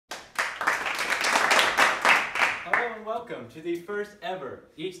and welcome to the first ever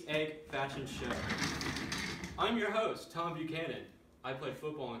East Egg Fashion Show. I'm your host, Tom Buchanan. I played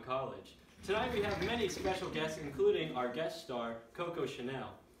football in college. Tonight we have many special guests, including our guest star, Coco Chanel.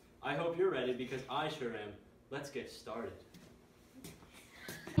 I hope you're ready because I sure am. Let's get started.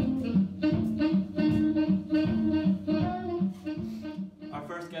 Our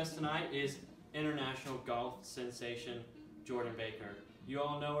first guest tonight is international golf sensation, Jordan Baker. You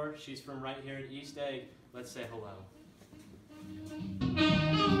all know her. She's from right here in East Egg. Let's say hello.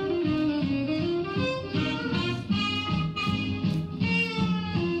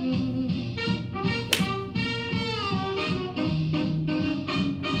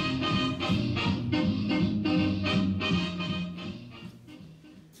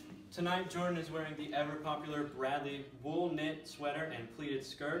 Tonight, Jordan is wearing the ever-popular Bradley wool knit sweater and pleated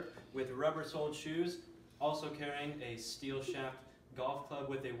skirt with rubber-soled shoes, also carrying a steel shaft golf club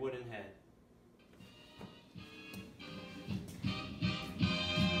with a wooden head.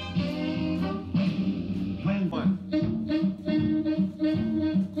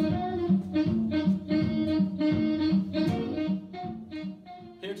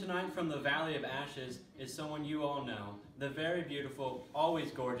 Here tonight from the Valley of Ashes is someone you all know, the very beautiful,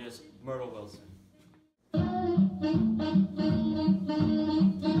 always gorgeous Myrtle Wilson.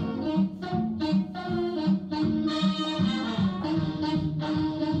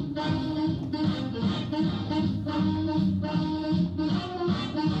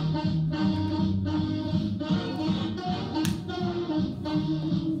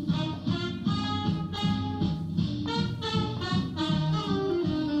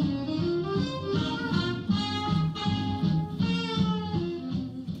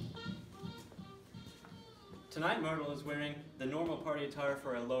 Tonight, Myrtle is wearing the normal party attire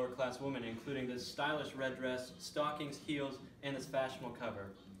for a lower class woman, including this stylish red dress, stockings, heels, and this fashionable cover.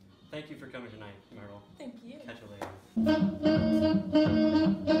 Thank you for coming tonight, Myrtle. Thank you. Catch you later.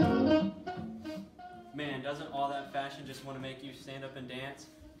 Man, doesn't all that fashion just want to make you stand up and dance?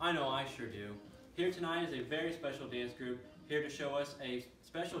 I know I sure do. Here tonight is a very special dance group here to show us a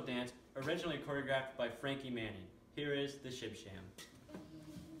special dance originally choreographed by Frankie Manning. Here is the Shib Sham.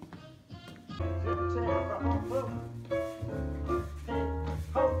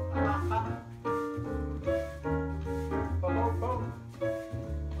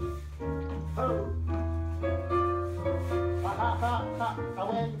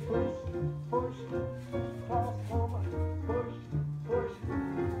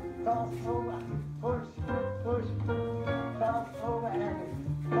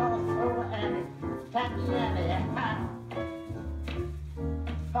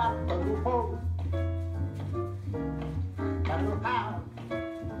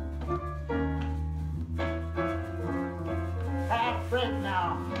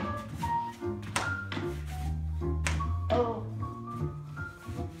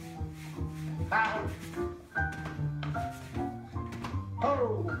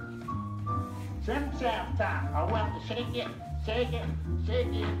 Sham time. I want to shake it, shake it,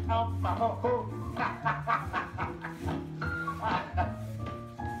 shake it up the whole.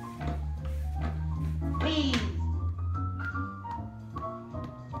 Please.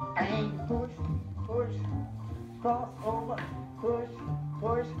 And push, push, cross over, push,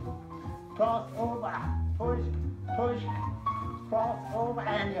 push, cross over, push, push, cross over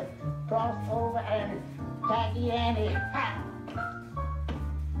and cross over and taggy Annie.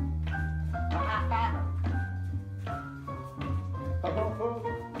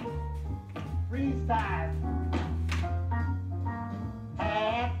 Freestyle.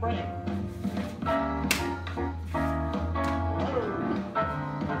 Half break.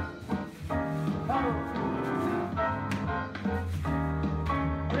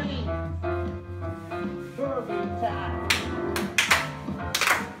 Three. Derby time.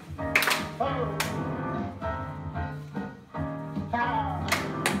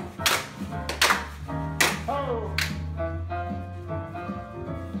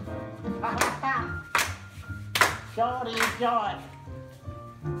 Shorty joy.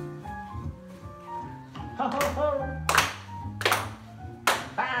 Ho ho ho.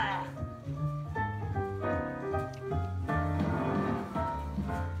 Ah.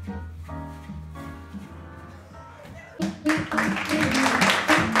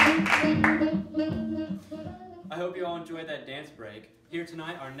 I hope you all enjoyed that dance break. Here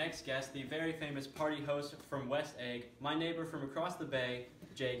tonight, our next guest, the very famous party host from West Egg, my neighbor from across the bay,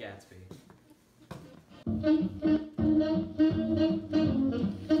 Jay Gatsby.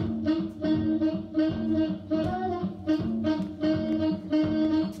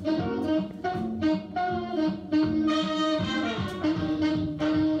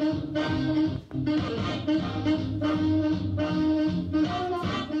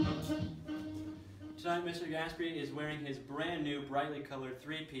 Asprey is wearing his brand new brightly colored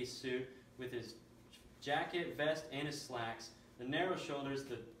three-piece suit with his jacket, vest, and his slacks. The narrow shoulders,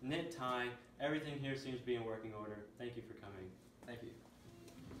 the knit tie, everything here seems to be in working order. Thank you for coming. Thank you.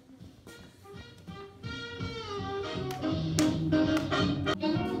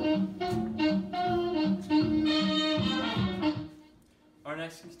 Our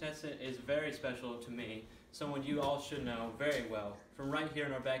next contestant is very special to me, someone you all should know very well, from right here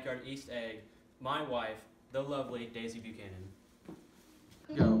in our backyard East Egg, my wife, the lovely Daisy Buchanan.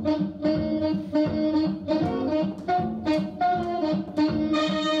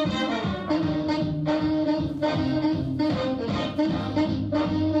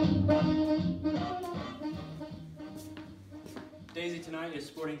 Daisy tonight is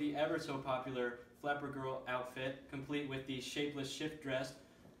sporting the ever so popular Flapper Girl outfit, complete with the shapeless shift dress,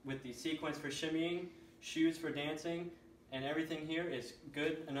 with the sequins for shimmying, shoes for dancing, and everything here is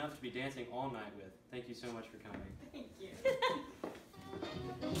good enough to be dancing all night with. Thank you so much for coming. Thank you.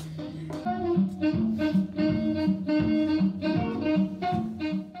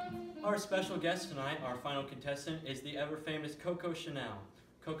 Our special guest tonight, our final contestant, is the ever-famous Coco Chanel.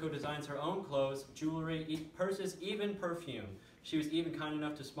 Coco designs her own clothes, jewelry, purses, even perfume. She was even kind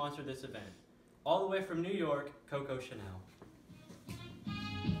enough to sponsor this event. All the way from New York, Coco Chanel.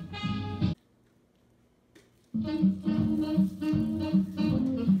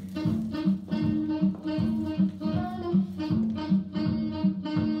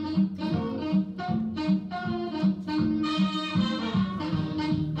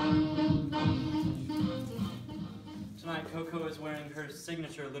 Tonight, Coco is wearing her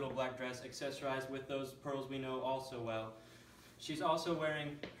signature little black dress, accessorized with those pearls we know all so well. She's also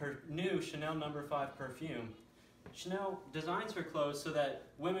wearing her new Chanel No. 5 perfume. Chanel designs her clothes so that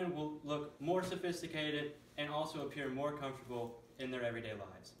women will look more sophisticated and also appear more comfortable in their everyday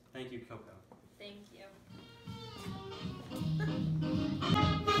lives. Thank you, Coco. Thank you.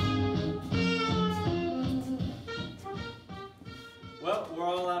 Well, we're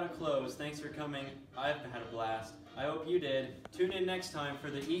all out of clothes. Thanks for coming. I've had a blast. I hope you did. Tune in next time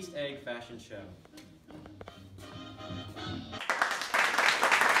for the East Egg Fashion Show.